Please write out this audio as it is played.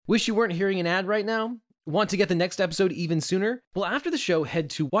Wish you weren't hearing an ad right now? Want to get the next episode even sooner? Well, after the show, head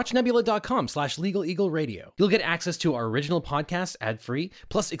to watchnebula.com/legaleagleradio. You'll get access to our original podcast ad-free,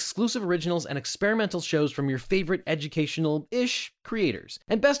 plus exclusive originals and experimental shows from your favorite educational-ish creators.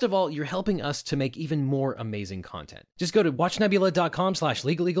 And best of all, you're helping us to make even more amazing content. Just go to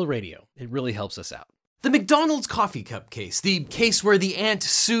watchnebula.com/legaleagleradio. It really helps us out. The McDonald's coffee cup case, the case where the aunt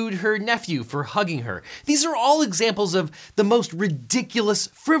sued her nephew for hugging her. These are all examples of the most ridiculous,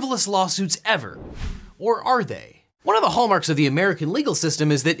 frivolous lawsuits ever. Or are they? One of the hallmarks of the American legal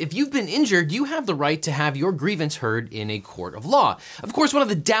system is that if you've been injured, you have the right to have your grievance heard in a court of law. Of course, one of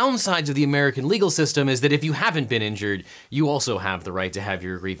the downsides of the American legal system is that if you haven't been injured, you also have the right to have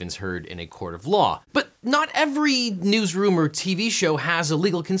your grievance heard in a court of law. But not every newsroom or TV show has a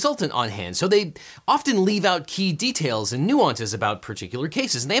legal consultant on hand, so they often leave out key details and nuances about particular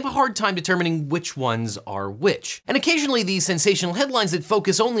cases, and they have a hard time determining which ones are which. And occasionally, these sensational headlines that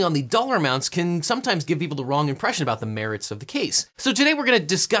focus only on the dollar amounts can sometimes give people the wrong impression about the merits of the case. So today we're going to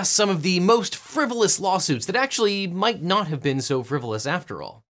discuss some of the most frivolous lawsuits that actually might not have been so frivolous after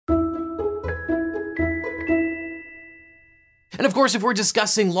all. And of course, if we're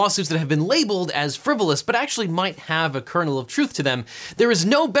discussing lawsuits that have been labeled as frivolous but actually might have a kernel of truth to them, there is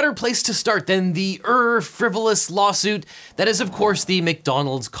no better place to start than the frivolous lawsuit that is, of course, the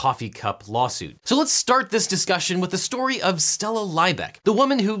McDonald's coffee cup lawsuit. So let's start this discussion with the story of Stella Liebeck, the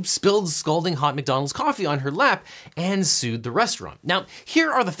woman who spilled scalding hot McDonald's coffee on her lap and sued the restaurant. Now,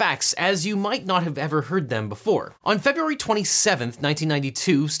 here are the facts, as you might not have ever heard them before. On February 27th,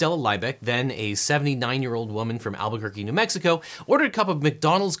 1992, Stella Liebeck, then a 79-year-old woman from Albuquerque, New Mexico, ordered a cup of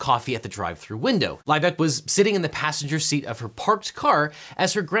McDonald's coffee at the drive-thru window. Liebeck was sitting in the passenger seat of her parked car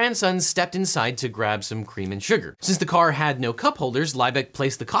as her grandson stepped inside to grab some cream and sugar. Since the car had no cup holders, Liebeck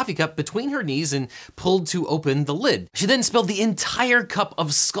placed the coffee cup between her knees and pulled to open the lid. She then spilled the entire cup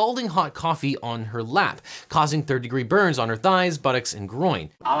of scalding hot coffee on her lap, causing third-degree burns on her thighs, buttocks, and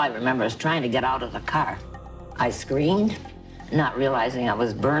groin. All I remember is trying to get out of the car. I screamed, not realizing I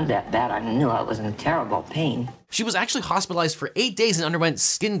was burned that bad. I knew I was in terrible pain. She was actually hospitalized for 8 days and underwent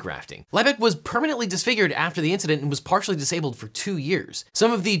skin grafting. Liebeck was permanently disfigured after the incident and was partially disabled for 2 years.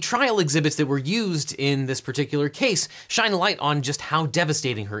 Some of the trial exhibits that were used in this particular case shine a light on just how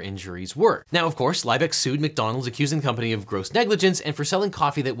devastating her injuries were. Now, of course, Liebeck sued McDonald's, accusing the company of gross negligence and for selling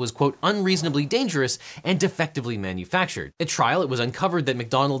coffee that was, quote, unreasonably dangerous and defectively manufactured. At trial, it was uncovered that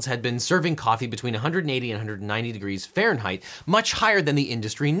McDonald's had been serving coffee between 180 and 190 degrees Fahrenheit, much higher than the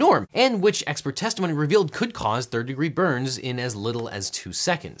industry norm, and which expert testimony revealed could cause third-degree burns in as little as 2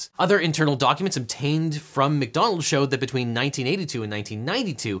 seconds. Other internal documents obtained from McDonald's showed that between 1982 and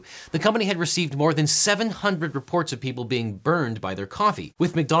 1992, the company had received more than 700 reports of people being burned by their coffee,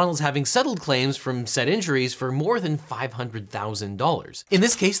 with McDonald's having settled claims from said injuries for more than $500,000. In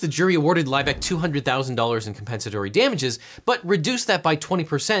this case, the jury awarded Liebeck $200,000 in compensatory damages, but reduced that by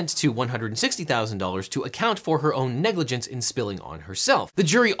 20% to $160,000 to account for her own negligence in spilling on herself. The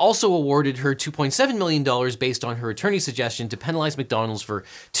jury also awarded her $2.7 million based on her attorney's suggestion to penalize McDonald's for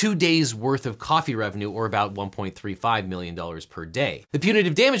 2 days worth of coffee revenue, or about $1.35 million per day. The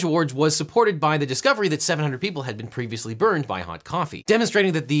punitive damage awards was supported by the discovery that 700 people had been previously burned by hot coffee,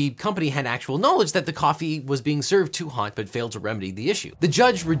 demonstrating that the company had actual knowledge that the coffee was being served too hot but failed to remedy the issue. The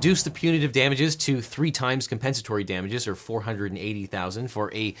judge reduced the punitive damages to 3 times compensatory damages, or $480,000,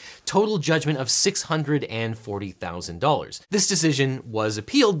 for a total judgment of $640,000. This decision was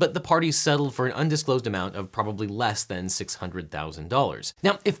appealed, but the parties settled for an undisclosed amount of probably less than $600,000.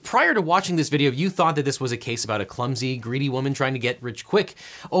 Now, if prior to watching this video you thought that this was a case about a clumsy, greedy woman trying to get rich quick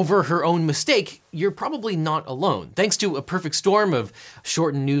over her own mistake, you're probably not alone. Thanks to a perfect storm of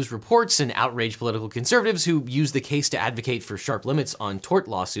shortened news reports and outraged political conservatives who use the case to advocate for sharp limits on tort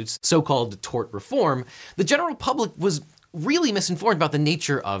lawsuits, so-called tort reform, the general public was really misinformed about the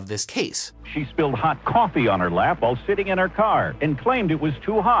nature of this case. She spilled hot coffee on her lap while sitting in her car and claimed it was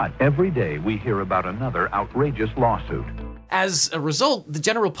too hot. Every day we hear about another outrageous lawsuit. As a result, the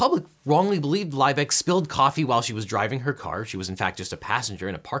general public wrongly believed Liebeck spilled coffee while she was driving her car. She was in fact just a passenger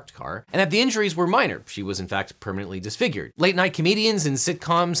in a parked car, and that the injuries were minor. She was in fact permanently disfigured. Late-night comedians and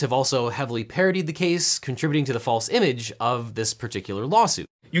sitcoms have also heavily parodied the case, contributing to the false image of this particular lawsuit.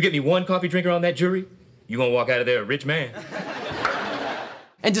 You get me one coffee drinker on that jury, you gonna walk out of there a rich man.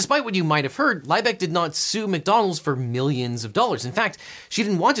 And despite what you might have heard, Liebeck did not sue McDonald's for millions of dollars. In fact, she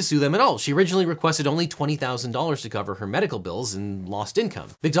didn't want to sue them at all. She originally requested only $20,000 to cover her medical bills and lost income.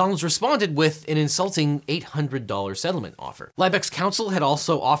 McDonald's responded with an insulting $800 settlement offer. Liebeck's counsel had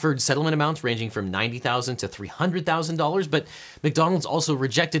also offered settlement amounts ranging from $90,000 to $300,000, but McDonald's also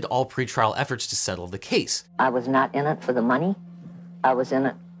rejected all pretrial efforts to settle the case. I was not in it for the money. I was in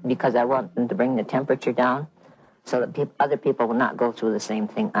it because I want them to bring the temperature down so that other people will not go through the same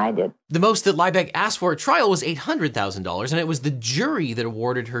thing I did. The most that Liebeck asked for at trial was $800,000, and it was the jury that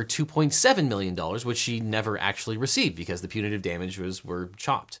awarded her $2.7 million, which she never actually received because the punitive damages were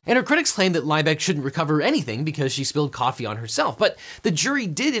chopped. And her critics claimed that Liebeck shouldn't recover anything because she spilled coffee on herself, but the jury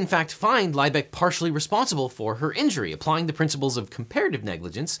did in fact find Liebeck partially responsible for her injury, applying the principles of comparative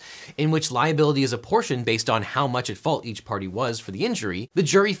negligence, in which liability is apportioned based on how much at fault each party was for the injury. The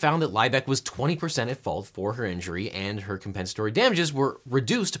jury found that Liebeck was 20% at fault for her injury, and her compensatory damages were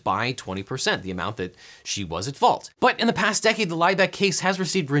reduced by 20%, the amount that she was at fault. But in the past decade, the Liebeck case has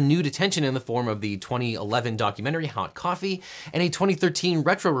received renewed attention in the form of the 2011 documentary Hot Coffee and a 2013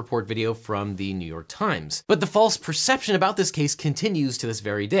 retro report video from the New York Times. But the false perception about this case continues to this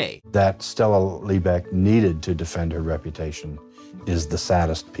very day. That Stella Liebeck needed to defend her reputation is the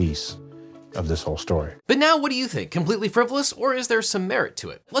saddest piece of this whole story. But now what do you think? Completely frivolous, or is there some merit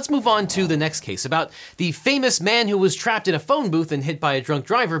to it? Let's move on to the next case about the famous man who was trapped in a phone booth and hit by a drunk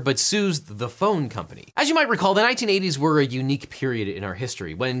driver but sues the phone company. As you might recall, the 1980s were a unique period in our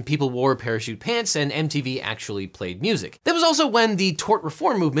history when people wore parachute pants and MTV actually played music. That was also when the tort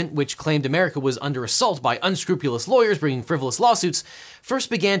reform movement, which claimed America was under assault by unscrupulous lawyers bringing frivolous lawsuits, first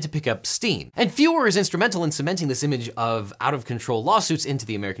began to pick up steam. And few were as instrumental in cementing this image of out-of-control lawsuits into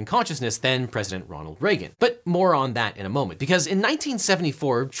the American consciousness than President Ronald Reagan. But more on that in a moment, because in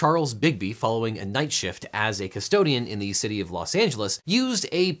 1974, Charles Bigby, following a night shift as a custodian in the city of Los Angeles, used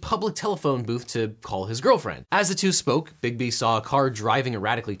a public telephone booth to call his girlfriend. As the two spoke, Bigby saw a car driving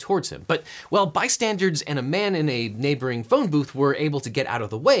erratically towards him, but while bystanders and a man in a neighboring phone booth were able to get out of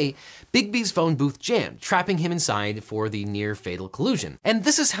the way, Bigby's phone booth jammed, trapping him inside for the near-fatal collision. And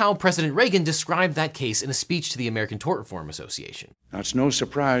this is how President Reagan described that case in a speech to the American Tort Reform Association. Now, it's no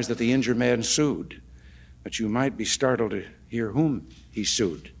surprise that the injured man sued, but you might be startled to hear whom he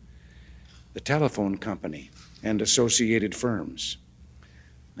sued. The telephone company and associated firms.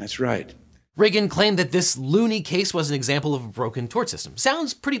 That's right. Reagan claimed that this loony case was an example of a broken tort system.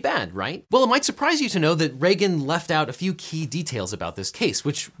 Sounds pretty bad, right? Well, it might surprise you to know that Reagan left out a few key details about this case,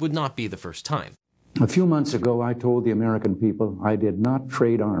 which would not be the first time. A few months ago, I told the American people I did not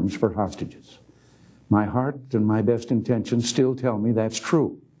trade arms for hostages. My heart and my best intentions still tell me that's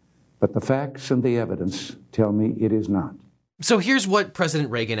true, but the facts and the evidence tell me it is not. So here's what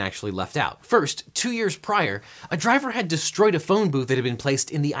President Reagan actually left out. First, 2 years prior, a driver had destroyed a phone booth that had been placed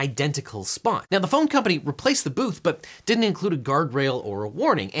in the identical spot. Now, the phone company replaced the booth, but didn't include a guardrail or a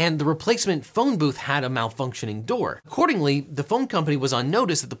warning, and the replacement phone booth had a malfunctioning door. Accordingly, the phone company was on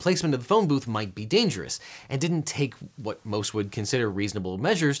notice that the placement of the phone booth might be dangerous, and didn't take what most would consider reasonable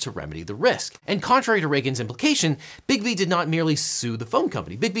measures to remedy the risk. And contrary to Reagan's implication, Bigby did not merely sue the phone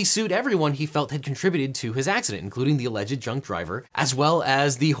company. Bigby sued everyone he felt had contributed to his accident, including the alleged drunk driver, as well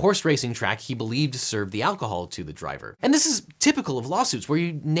as the horse racing track he believed served the alcohol to the driver. And this is typical of lawsuits, where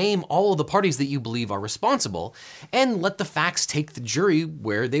you name all of the parties that you believe are responsible and let the facts take the jury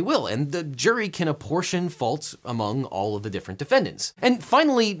where they will, and the jury can apportion faults among all of the different defendants. And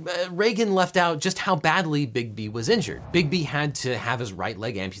finally, Reagan left out just how badly Bigby was injured. Bigby had to have his right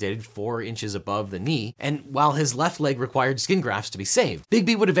leg amputated 4 inches above the knee, and while his left leg required skin grafts to be saved.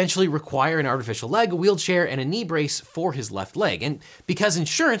 Bigby would eventually require an artificial leg, a wheelchair, and a knee brace for his left leg. And because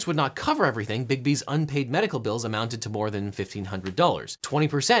insurance would not cover everything, Bigby's unpaid medical bills amounted to more than $1,500,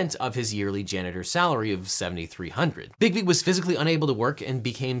 20% of his yearly janitor's salary of $7,300. Bigby was physically unable to work and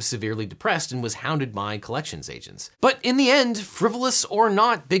became severely depressed and was hounded by collections agents. But in the end, frivolous or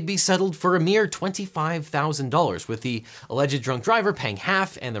not, Bigby settled for a mere $25,000, with the alleged drunk driver paying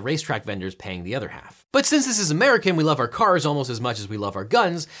half and the racetrack vendors paying the other half. But since this is America and we love our cars almost as much as we love our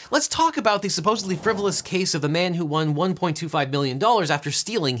guns, let's talk about the supposedly frivolous case of the man who won $1.25 million after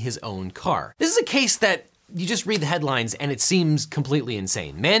stealing his own car. This is a case that you just read the headlines and it seems completely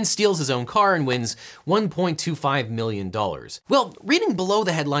insane. Man steals his own car and wins $1.25 million. Well, reading below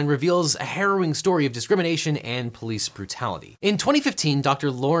the headline reveals a harrowing story of discrimination and police brutality. In 2015,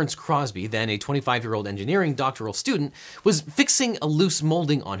 Dr. Lawrence Crosby, then a 25-year-old engineering doctoral student, was fixing a loose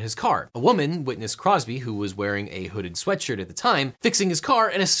molding on his car. A woman witnessed Crosby, who was wearing a hooded sweatshirt at the time, fixing his car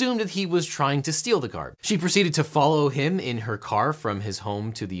and assumed that he was trying to steal the car. She proceeded to follow him in her car from his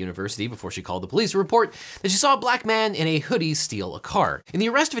home to the university before she called the police to report that she saw a black man in a hoodie steal a car. In the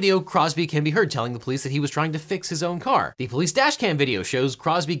arrest video, Crosby can be heard telling the police that he was trying to fix his own car. The police dashcam video shows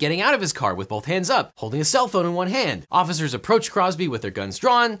Crosby getting out of his car with both hands up, holding a cell phone in one hand. Officers approached Crosby with their guns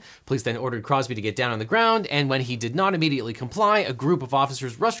drawn. Police then ordered Crosby to get down on the ground, and when he did not immediately comply, a group of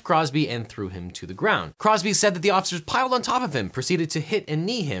officers rushed Crosby and threw him to the ground. Crosby said that the officers piled on top of him, proceeded to hit and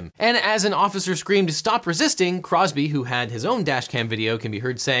knee him, and as an officer screamed, "Stop resisting," Crosby, who had his own dashcam video, can be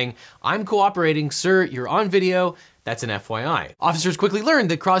heard saying, "I'm cooperating, sir, you're on video." That's an FYI. Officers quickly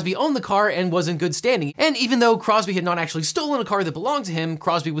learned that Crosby owned the car and was in good standing, and even though Crosby had not actually stolen a car that belonged to him,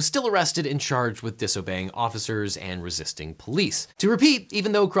 Crosby was still arrested and charged with disobeying officers and resisting police. To repeat,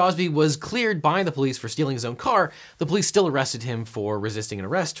 even though Crosby was cleared by the police for stealing his own car, the police still arrested him for resisting an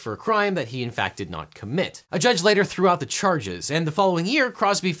arrest for a crime that he in fact did not commit. A judge later threw out the charges, and the following year,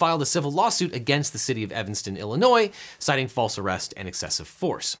 Crosby filed a civil lawsuit against the city of Evanston, Illinois, citing false arrest and excessive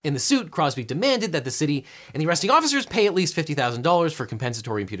force. In the suit, Crosby demanded that the city and the arresting officers pay at least $50,000 for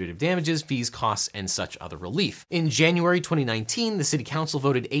compensatory and punitive damages, fees, costs, and such other relief. In January 2019, the city council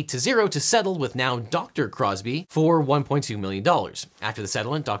voted 8-0 to settle with now Dr. Crosby for $1.2 million. After the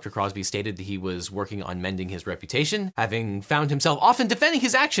settlement, Dr. Crosby stated that he was working on mending his reputation, having found himself often defending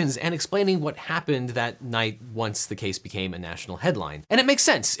his actions and explaining what happened that night once the case became a national headline. And it makes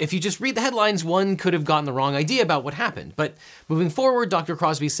sense. If you just read the headlines, one could have gotten the wrong idea about what happened. But moving forward, Dr.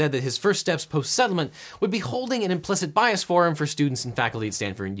 Crosby said that his first steps post-settlement would be holding an implicit bias forum for students and faculty at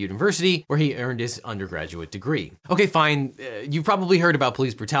Stanford University, where he earned his undergraduate degree. Okay, fine, you've probably heard about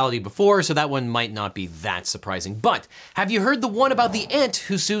police brutality before, so that one might not be that surprising. But have you heard the one about the aunt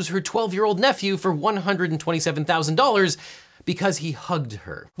who sues her 12-year-old nephew for $127,000 because he hugged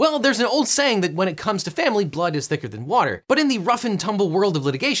her? Well, there's an old saying that when it comes to family, blood is thicker than water. But in the rough and tumble world of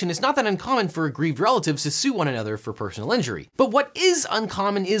litigation, it's not that uncommon for aggrieved relatives to sue one another for personal injury. But what is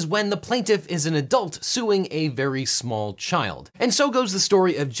uncommon is when the plaintiff is an adult suing a very small child. And so goes the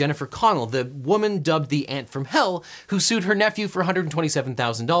story of Jennifer Connell, the woman dubbed the Aunt from Hell, who sued her nephew for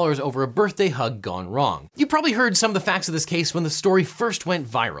 $127,000 over a birthday hug gone wrong. You probably heard some of the facts of this case when the story first went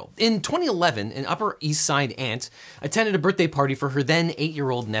viral. In 2011, an Upper East Side aunt attended a birthday party for her then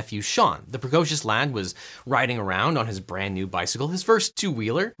 8-year-old nephew, Sean. The precocious lad was riding around on his brand new bicycle, his first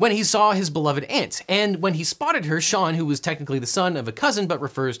two-wheeler, when he saw his beloved aunt. And when he spotted her, Sean, who was technically the son of a cousin but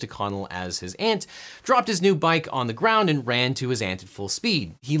refers to Connell as his aunt, dropped his new bike on the ground and ran to his aunt at full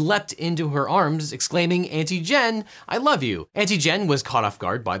speed. He leapt into her arms, exclaiming, "Auntie Jen, I love you." Auntie Jen was caught off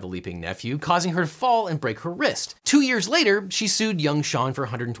guard by the leaping nephew, causing her to fall and break her wrist. 2 years later, she sued young Sean for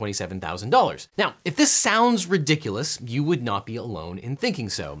 $127,000. Now, if this sounds ridiculous, you would not be alone in thinking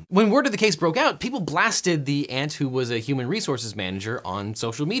so. When word of the case broke out, people blasted the aunt who was a human resources manager on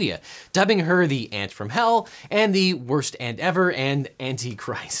social media, dubbing her the Aunt from Hell and the worst aunt ever and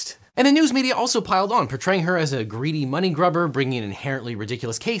Antichrist. And the news media also piled on, portraying her as a greedy money grubber, bringing an inherently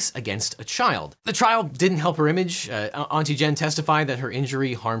ridiculous case against a child. The trial didn't help her image. Auntie Jen testified that her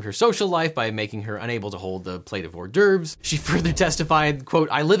injury harmed her social life by making her unable to hold the plate of hors d'oeuvres. She further testified, quote,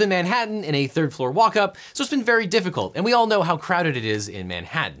 "I live in Manhattan in a third-floor walk-up, so it's been very difficult, and we all know how crowded it is in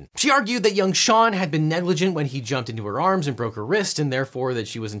Manhattan." She argued that young Sean had been negligent when he jumped into her arms and broke her wrist, and therefore that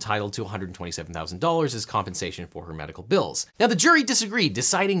she was entitled to $127,000 as compensation for her medical bills. Now, the jury disagreed,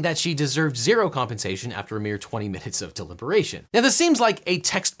 deciding that she deserved zero compensation after a mere 20 minutes of deliberation. Now, this seems like a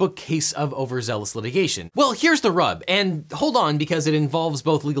textbook case of overzealous litigation. Well, here's the rub, and hold on because it involves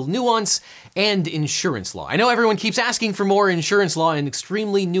both legal nuance and insurance law. I know everyone keeps asking for more insurance law and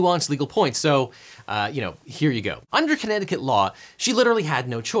extremely nuanced legal points, so here you go. Under Connecticut law, she literally had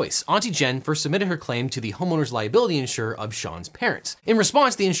no choice. Auntie Jen first submitted her claim to the homeowner's liability insurer of Sean's parents. In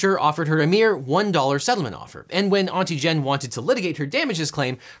response, the insurer offered her a mere $1 settlement offer. And when Auntie Jen wanted to litigate her damages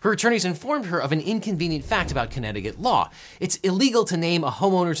claim, her attorneys informed her of an inconvenient fact about Connecticut law. It's illegal to name a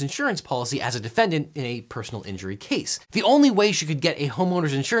homeowner's insurance policy as a defendant in a personal injury case. The only way she could get a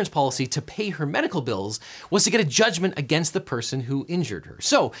homeowner's insurance policy to pay her medical bills was to get a judgment against the person who injured her.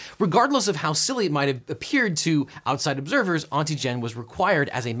 So, regardless of how silly it might have appeared to outside observers, Auntie Jen was required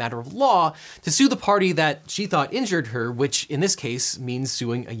as a matter of law to sue the party that she thought injured her, which in this case means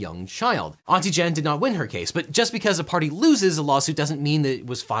suing a young child. Auntie Jen did not win her case, but just because a party loses a lawsuit doesn't mean that it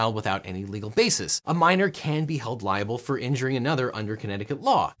was filed without any legal basis. A minor can be held liable for injuring another under Connecticut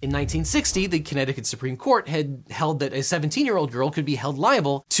law. In 1960, the Connecticut Supreme Court had held that a 17-year-old girl could be held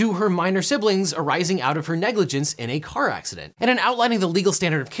liable to her minor siblings arising out of her negligence in a car accident. And in outlining the legal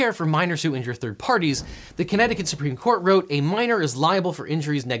standard of care for minors who injure third parties, the Connecticut Supreme Court wrote, "A minor is liable for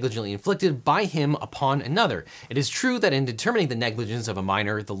injuries negligently inflicted by him upon another. It is true that in determining the negligence of a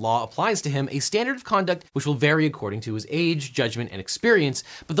minor, the law applies to him a standard of conduct which will vary according to his age, judgment, and experience,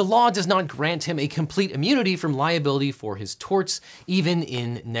 but the law does not grant him a complete immunity from liability for his torts, even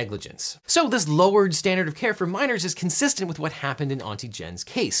in negligence." So this lowered standard of care for minors is consistent with what happened in Auntie Jen's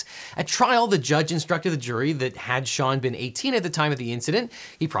case. At trial, the judge instructed the jury that had Sean been 18 at the time of the incident,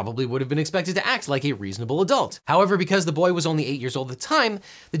 he probably would have been expected to act like a reasonable adult. However, because the boy was only 8 years old at the time,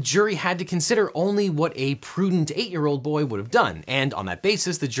 the jury had to consider only what a prudent 8-year-old boy would have done, and on that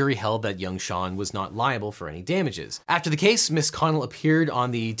basis, the jury held that young Sean was not liable for any damages. After the case, Miss Connell appeared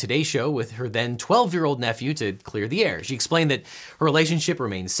on the Today Show with her then 12-year-old nephew to clear the air. She explained that her relationship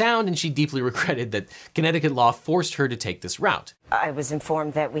remained sound, and she deeply regretted that Connecticut law forced her to take this route. I was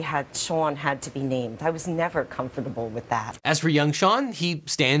informed that Sean had to be named. I was never comfortable with that. As for young Sean, he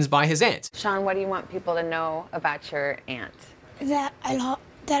stands by his aunt. Sean, what do you want people to know about your aunt? That I love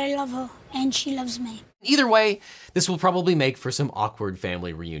her and she loves me. Either way, this will probably make for some awkward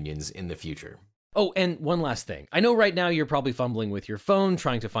family reunions in the future. Oh, and one last thing. I know right now you're probably fumbling with your phone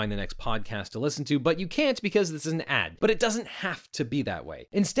trying to find the next podcast to listen to, but you can't because this is an ad. But it doesn't have to be that way.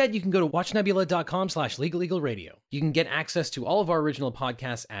 Instead, you can go to watchnebula.com/legaleagleradio. You can get access to all of our original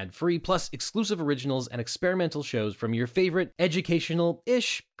podcasts ad-free, plus exclusive originals and experimental shows from your favorite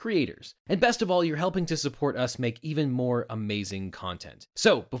educational-ish creators. And best of all, you're helping to support us make even more amazing content.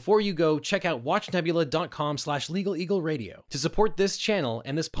 So before you go, check out watchnebula.com/legaleagleradio to support this channel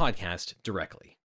and this podcast directly.